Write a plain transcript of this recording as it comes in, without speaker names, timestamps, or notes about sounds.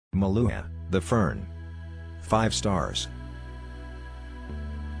Meluha-The Fern. 5 stars.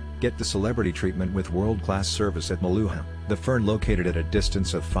 Get the celebrity treatment with world-class service at Meluha-The Fern, located at a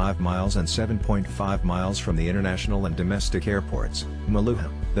distance of 5 miles and 7.5 miles from the international and domestic airports.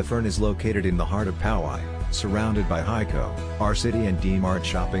 Meluha-The Fern is located in the heart of Powai, surrounded by Haiko, our city and Mart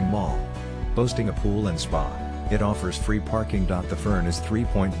shopping mall. Boasting a pool and spa, it offers free parking. The Fern is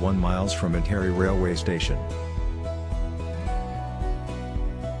 3.1 miles from Andheri Railway Station.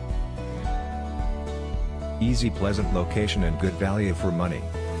 Easy, pleasant location and good value for money.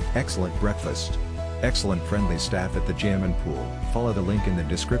 Excellent breakfast. Excellent friendly staff at the gym and pool. Follow the link in the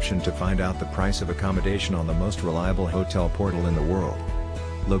description to find out the price of accommodation on the most reliable hotel portal in the world.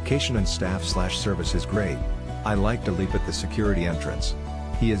 Location and staff/service is great. I like to leap at the security entrance.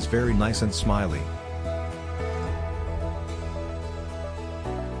 He is very nice and smiley.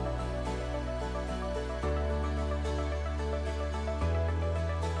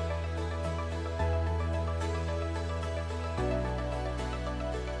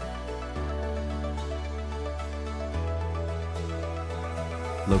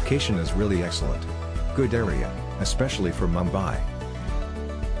 Location is really excellent. Good area, especially for Mumbai.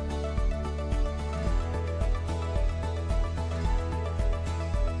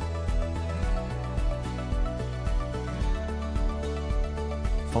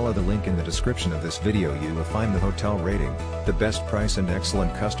 Follow the link in the description of this video. You will find the hotel rating, the best price and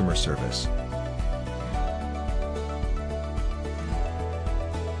excellent customer service.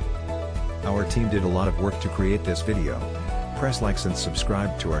 Our team did a lot of work to create this video. Press likes and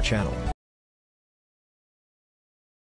subscribe to our channel.